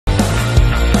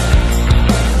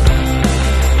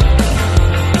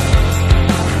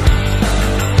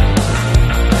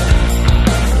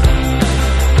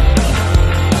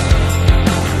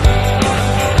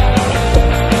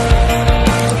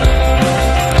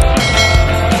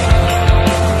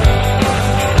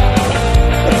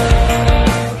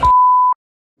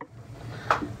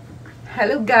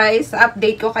guys,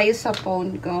 update ko kayo sa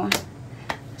phone ko.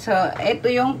 So, ito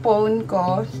yung phone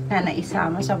ko na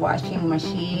naisama sa washing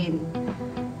machine.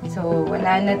 So,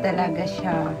 wala na talaga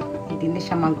siya. Hindi na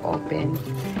siya mag-open.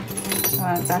 So,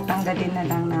 tatanggalin na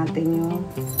lang natin yung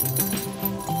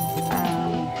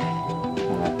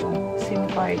SIM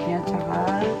card niya.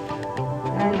 Tsaka,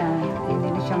 wala na. Hindi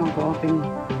na siya mag-open.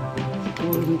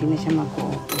 Siguro hindi na siya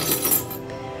mag-open.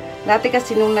 Dati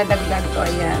kasi nung nadagdag ko,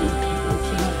 ayan.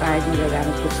 SIM card,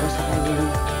 magagamit ko po sa kanyang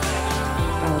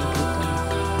tawag dito.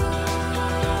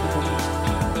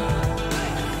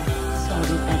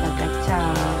 Sorry talaga,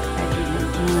 Chak.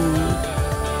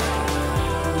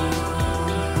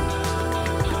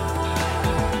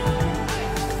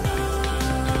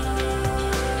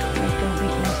 May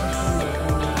tubig na siya sa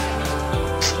loob.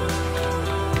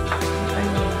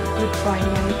 Good boy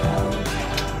na ito.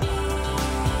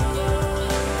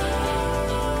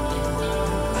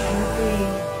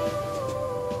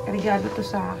 Regalo to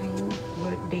sa akin,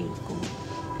 birthday ko.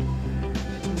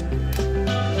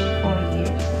 4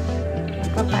 years.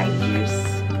 Magpa 5 years.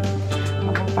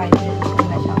 Magpa 5 years ko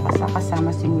na siya kasama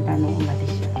simula nung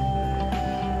umalis siya.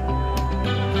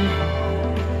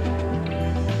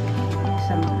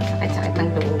 Sa mga sakit-sakit ng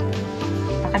loob.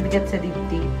 Nakabigat sa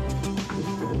dibdib.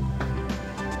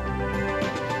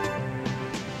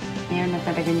 Ngayon na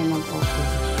talaga niya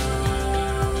mag-open.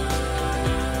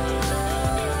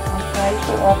 Try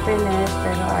to open it,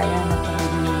 pero ayaw na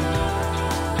talaga niya.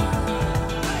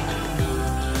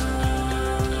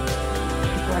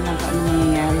 Hindi ko alam kung ano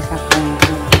nangyayari sa phone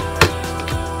ko.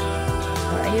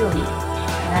 So, ayun.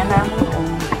 Wala na akong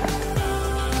phone.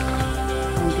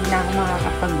 Hindi na ako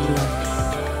makakapag-vlog.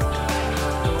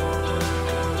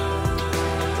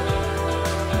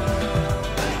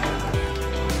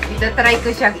 Ito-try ko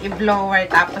siyang i-blower,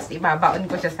 tapos ibabaon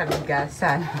ko siya sa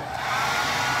bigasan.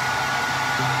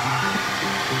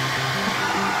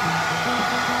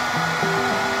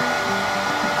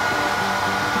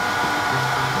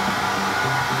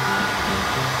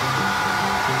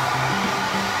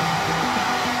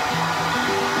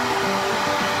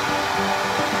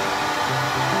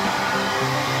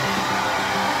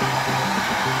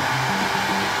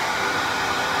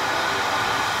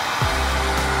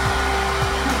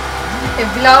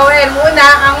 I-blower muna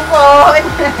ang phone.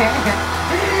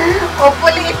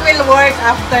 Hopefully, it will work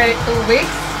after 2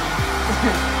 weeks.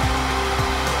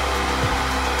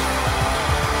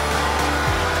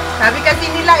 Sabi kasi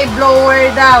nila,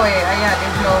 i-blower daw eh. Ayan,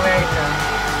 i-blower daw.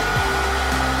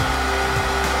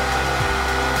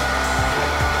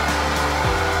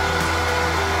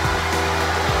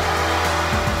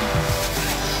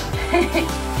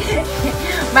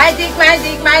 Magic,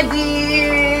 magic,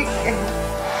 magic!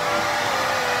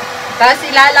 Tapos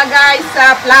ilalagay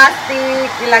sa plastic,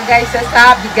 ilagay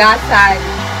sa bigasan.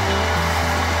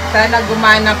 Sana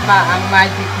gumana pa ang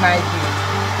magic magic.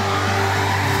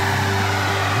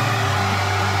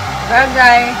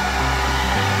 Bagay,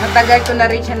 matagal ko na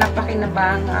rin siya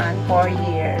napakinabangan. 4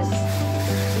 years.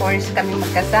 4 years kami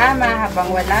magkasama habang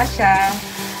wala siya.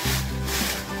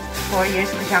 4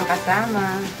 years ko siyang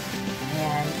kasama.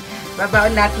 Ayan.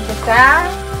 Babaon natin ito sa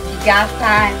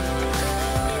bigasan.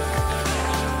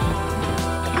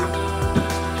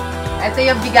 Ito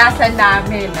yung bigasan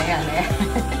namin. Ayan, ayan.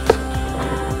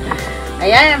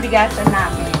 Ayan ang bigasan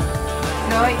namin.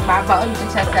 So, ibabaon ko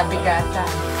siya sa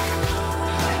bigasan.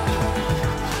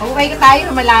 Hukay ko tayo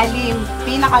malalim.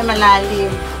 Pinakamalalim.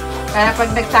 Para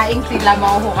pag nagsaing sila,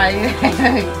 mauhukay.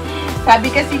 Sabi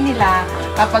kasi nila,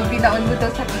 kapag binaon mo daw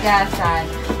sa bigasan,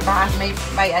 baka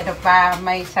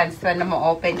may chance na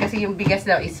ma-open. Kasi yung bigas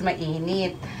daw is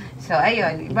mainit. So,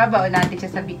 ayun, ibabaon natin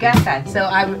siya sa bigasan. So,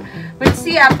 we'll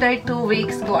see after 2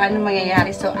 weeks kung ano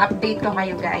mangyayari. So, update ko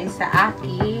kayo guys sa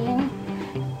aking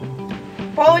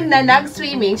phone na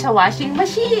nag-swimming sa washing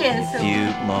machine. So, few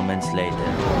moments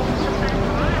later.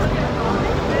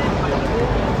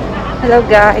 Hello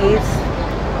guys.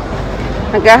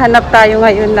 Naghahanap tayo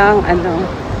ngayon ng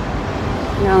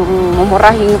ng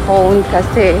mumurahing phone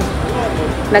kasi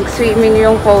nag-swimming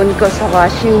yung phone ko sa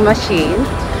washing machine.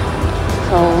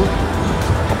 So,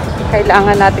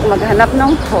 kailangan natin maghanap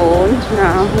ng phone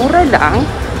na mura lang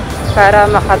para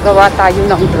makagawa tayo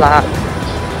ng vlog.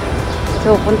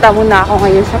 So, punta muna ako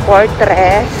ngayon sa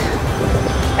Fortress.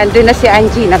 Andun na si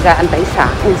Angie, nag-aantay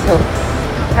sa akin. So,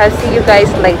 I'll see you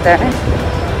guys later.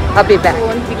 I'll be back.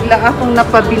 Bigla akong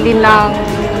napabili ng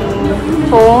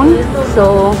phone.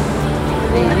 So,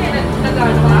 ayan.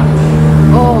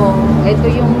 Oh, ito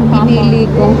yung pinili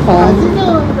kong phone.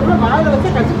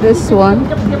 This one,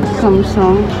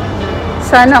 Samsung.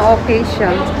 Sana okay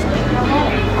siya.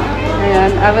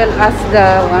 Ayan, I will ask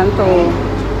the one to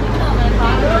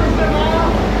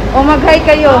O mag-hi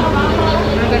kayo.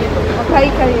 Mag-hi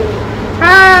kayo.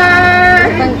 Hi!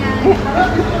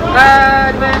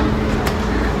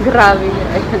 Grabe.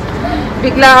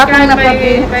 Bigla akong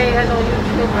napabili. May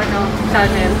YouTube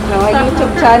channel. No, may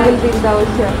YouTube channel din daw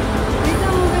siya.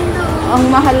 Ang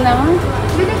mahal naman.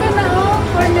 Bili ka na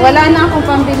Wala na akong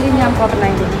pambili niya.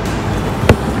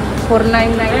 499.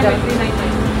 499 daw.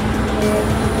 Yes.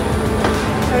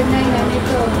 499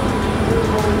 ito.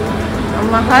 Ang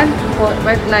mahal?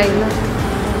 499.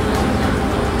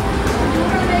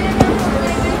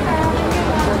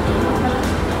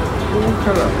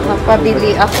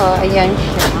 Napabili ako. Ayan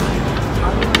siya.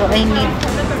 So, I need.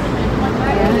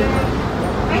 Ayan.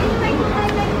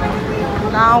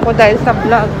 Nakaon ko dahil sa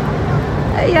vlog.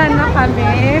 Ayan na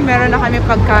kami. Meron na kami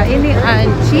pagkain ni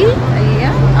Angie.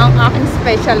 Ayan. Ang aking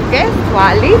special guest,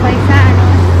 Wally.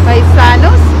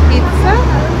 Paisanos. Pizza.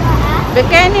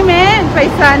 Bikini man.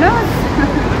 Paisanos.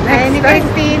 Ay, ni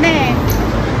Christine eh.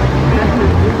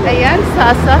 Ayan,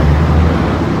 Sasa.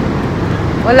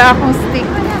 Wala akong stick.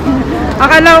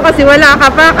 Akala ko kasi wala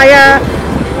ka pa, kaya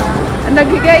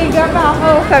nagiga-iga pa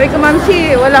ako. Sabi ko, Ma'am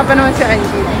Shi, wala pa naman si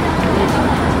Angie.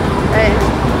 Ayan.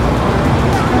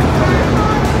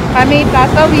 Kami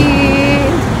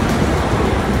tatawid.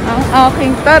 Ang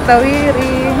aking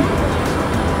tatawirin.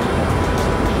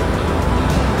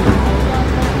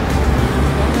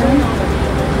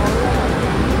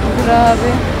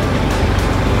 Grabe.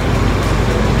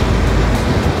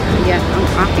 Ayan ang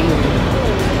aking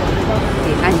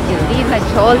si Angelina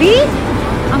Jolie.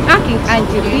 Ang aking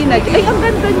Angelina Jolie. Ay, ang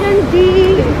ganda niyan,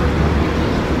 Di.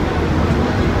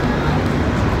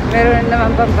 Meron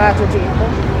naman bang bago dito?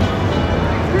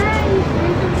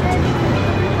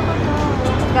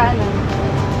 Magkano?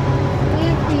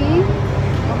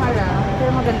 80. Wala.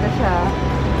 Pero maganda siya.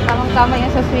 Tamang-tama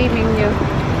yan sa swimming niyo.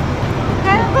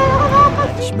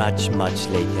 Much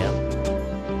later.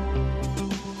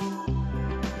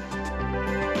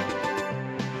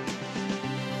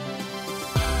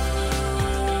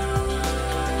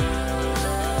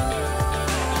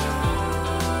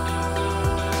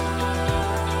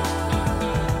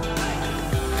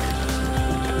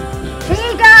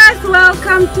 Hey guys!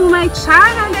 Welcome to my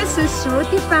channel. This is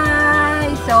Ruti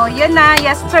Pai. So, yun na.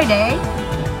 Yesterday,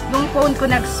 yung phone ko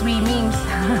nag-swimming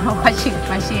sa washing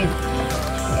machine.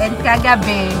 And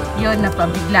kagabi, yun,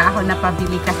 bigla ako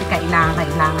napabili kasi kailangan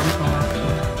ko.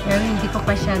 Pero hindi ko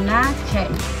pa siya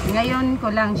na-check. Ngayon ko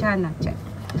lang siya na-check.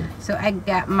 So, I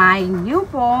got my new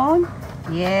phone.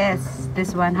 Yes,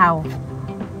 this one, how?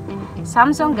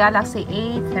 Samsung Galaxy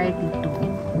A32.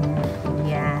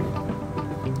 Yan.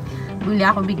 Bili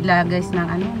ako bigla, guys, ng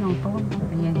ng phone.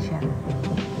 Ayan siya.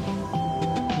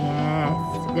 Yes.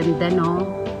 Ganda, no?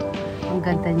 Ang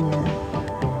ganda niya.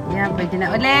 Yan, pwede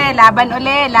na.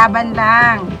 Laban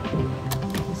lang.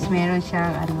 Tapos meron siya,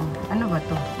 ano ba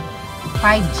to?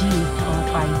 5G. Oh,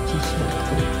 5G siya.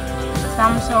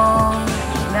 Samsung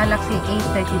Galaxy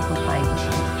A32 5G.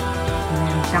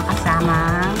 Meron siyang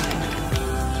kasamang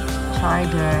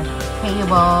charger,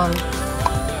 cable.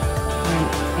 Yan,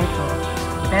 ito.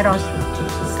 Pero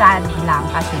sad lang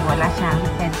kasi wala siyang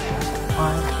headset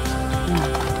or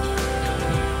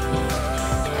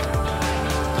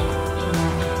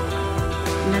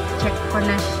na-check ko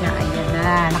na siya. Ayan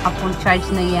na. Naka-full charge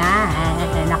na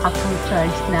yan. Naka-full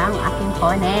charge na ang aking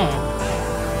phone eh.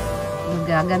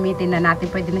 Gagamitin na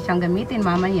natin. Pwede na siyang gamitin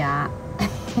mamaya.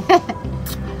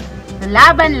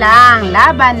 Laban lang.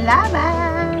 Laban.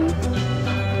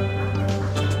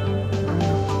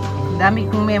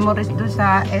 Dami kong memories doon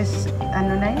sa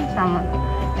ano na yun? Sa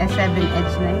S7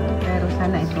 Edge na yun. Pero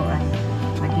sana ito ay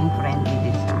maging friendly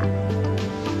din sa akin.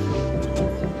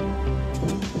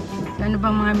 Ano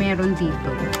bang mga meron dito?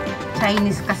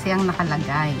 Chinese kasi ang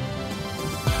nakalagay.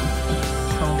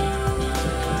 So,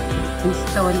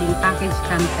 installing package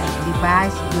content,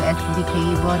 device, USB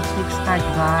cable, quick start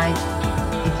guide,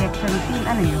 ejection pin,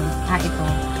 ano yun? Ito.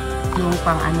 Yung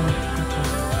pang ito.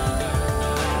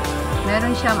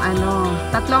 Meron siyang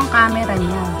tatlong camera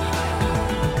niya.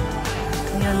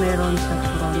 Ayan, meron sa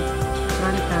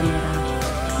front camera.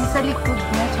 Yung sa likod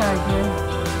niya, charger.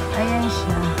 Ayan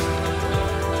siya.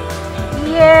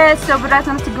 Yes! Sobra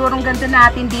na sigurong ganda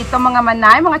natin dito mga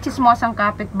manay, mga chismosang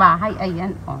kapitbahay.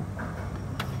 Ayan, oh.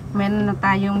 Meron na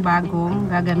tayong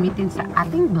bagong gagamitin sa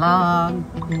ating vlog.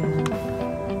 Ayan.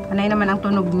 Panay naman ang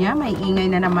tunog niya. May ingay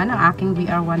na naman ang aking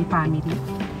VR1 family.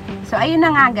 So, ayun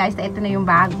na nga guys. Ito na yung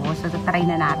bago. So, try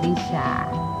na natin siya.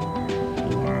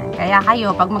 Ayan. Kaya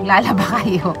kayo, pag maglalaba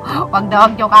kayo, wag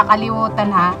nyo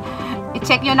kakalimutan ha.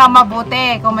 I-check nyo na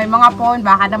mabuti. Kung may mga phone,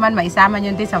 baka naman maisama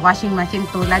nyo din sa washing machine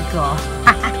tulad ko.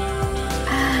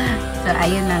 So,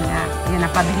 ayun na nga. Yun,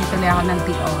 napabili tuloy ako ng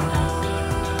T-Oras.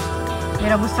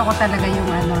 Pero gusto ko talaga yung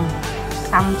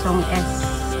Samsung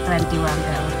S21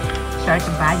 pero short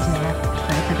budget.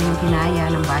 So, ito din yung kinaya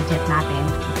ng budget natin.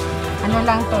 Ano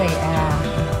lang to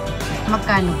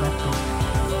magkano ba to?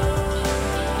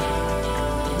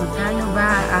 Magkano ba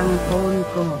ang phone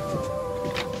ko?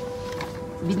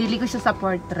 Binili ko siya sa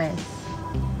Fortress.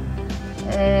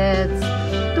 It's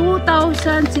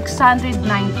 2,698.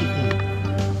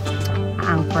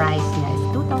 Ang price niya is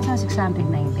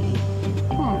 2,698.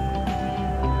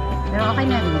 Pero okay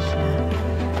na rin siya.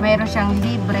 Mayroon siyang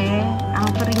libre. Ang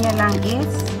free niya lang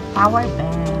is power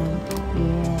bank.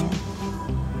 Yeah.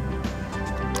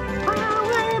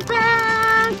 Power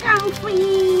bank! Ang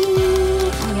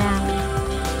free! Ayan.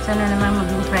 Sana naman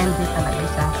maging friendly talaga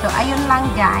siya. So, ayun lang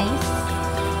guys.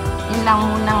 Yun lang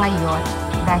muna ngayon.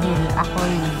 Dahil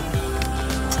ako'y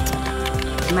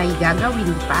may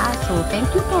gagawin pa. So, thank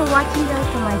you for watching guys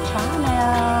to my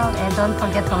channel. And don't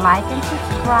forget to like and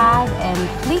subscribe and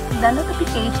click the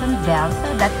notification bell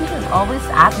so that you can always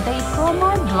update for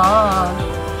my vlog.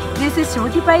 This is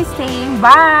Rudy by saying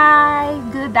bye.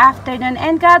 Good afternoon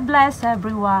and God bless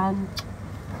everyone.